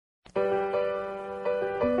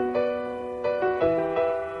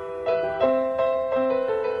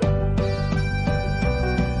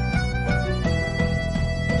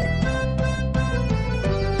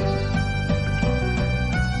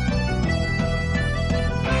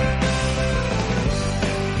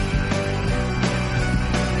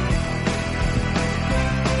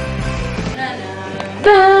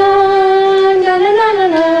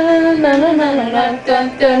We're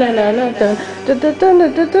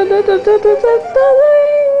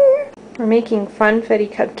making funfetti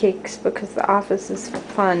cupcakes because the office is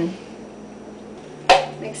fun.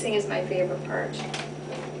 Mixing is my favorite part,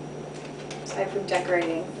 aside from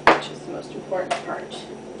decorating, which is the most important part.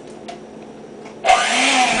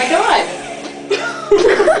 Oh my god!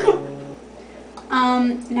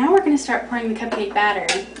 Now we're going to start pouring the cupcake batter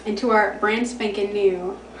into our brand spanking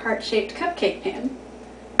new heart-shaped cupcake pan,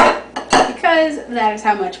 because that is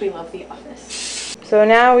how much we love the office. So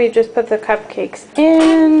now we just put the cupcakes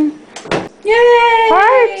in. Yay!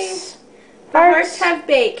 Hearts! The hearts have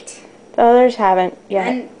baked. The others haven't yet.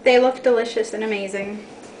 And they look delicious and amazing.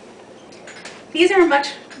 These are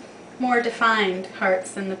much more defined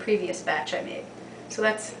hearts than the previous batch I made. So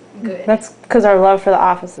that's good. That's because our love for the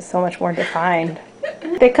office is so much more defined.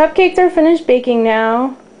 The cupcakes are finished baking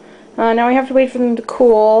now. Now we have to wait for them to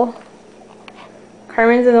cool.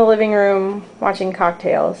 Carmen's in the living room watching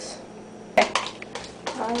cocktails.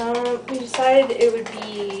 We decided it would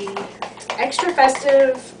be extra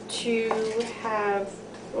festive to have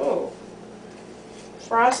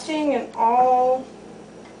frosting in all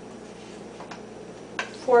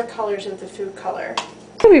 4 colors of the food color.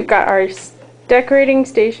 We've got our decorating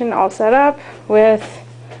station all set up with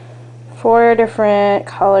 4 different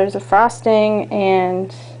colors of frosting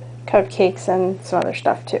and cupcakes and some other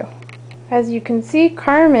stuff too. As you can see,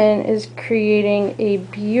 Carmen is creating a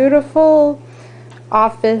beautiful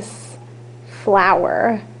office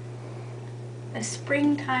flower. A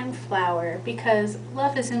springtime flower, because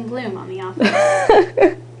love is in bloom on the office.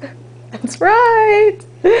 That's right.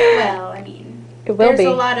 Well, I mean, it will be. There's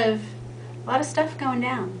a lot of stuff going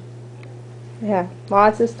down. Yeah,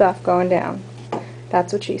 lots of stuff going down.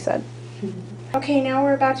 That's what she said. Okay, now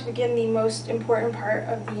we're about to begin the most important part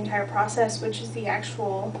of the entire process, which is the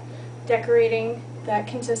actual decorating. That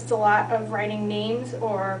consists a lot of writing names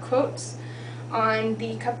or quotes on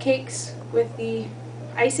the cupcakes with the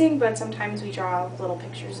icing, but sometimes we draw little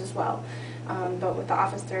pictures as well. But with the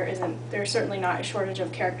office, there's certainly not a shortage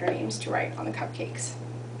of character names to write on the cupcakes.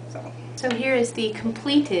 So here is the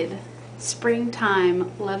completed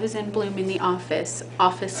springtime Love is in Bloom in the Office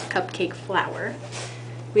cupcake flower.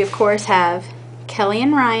 We of course have Kelly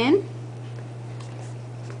and Ryan,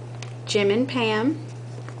 Jim and Pam,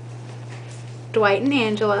 Dwight and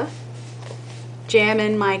Angela, Jam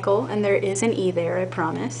and Michael, and there is an E there, I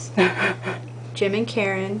promise. Jim and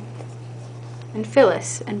Karen, and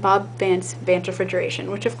Phyllis and Bob Vance Refrigeration,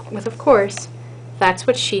 with of course, That's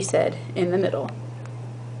What She Said in the middle.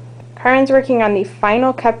 Karen's working on the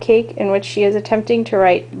final cupcake in which she is attempting to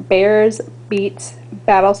write Bears Beats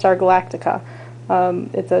Battlestar Galactica.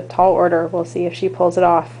 It's a tall order. We'll see if she pulls it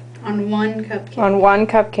off. On one cupcake. On one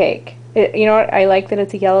cupcake. You know what? I like that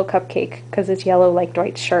it's a yellow cupcake because it's yellow like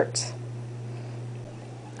Dwight's shirts.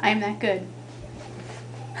 I'm that good.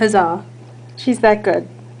 Huzzah. She's that good.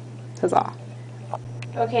 Huzzah.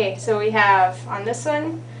 Okay, so we have on this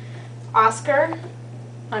one Oscar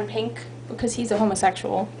on pink because he's a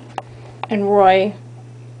homosexual, and Roy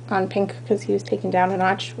on pink because he was taken down a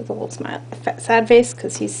notch with a little smile, sad face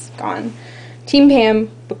because he's gone. Team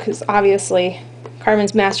Pam because obviously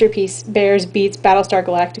Carmen's masterpiece Bears beats Battlestar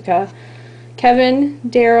Galactica. Kevin,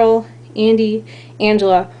 Daryl, Andy,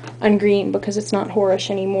 Angela on green because it's not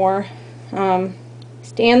whorish anymore.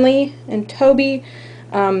 Stanley and Toby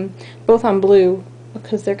both on blue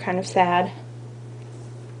because they're kind of sad.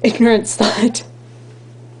 Ignorant Slut.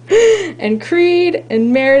 And Creed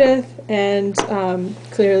and Meredith and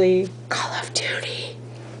clearly Call of Duty.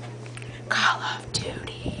 Call of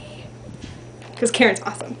Duty. Because Karen's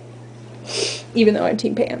awesome. Even though I'm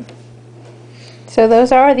Team Pam. So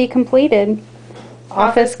those are the completed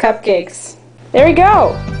Office Cupcakes. There we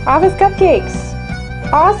go! Office Cupcakes!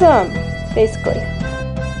 Awesome! Basically.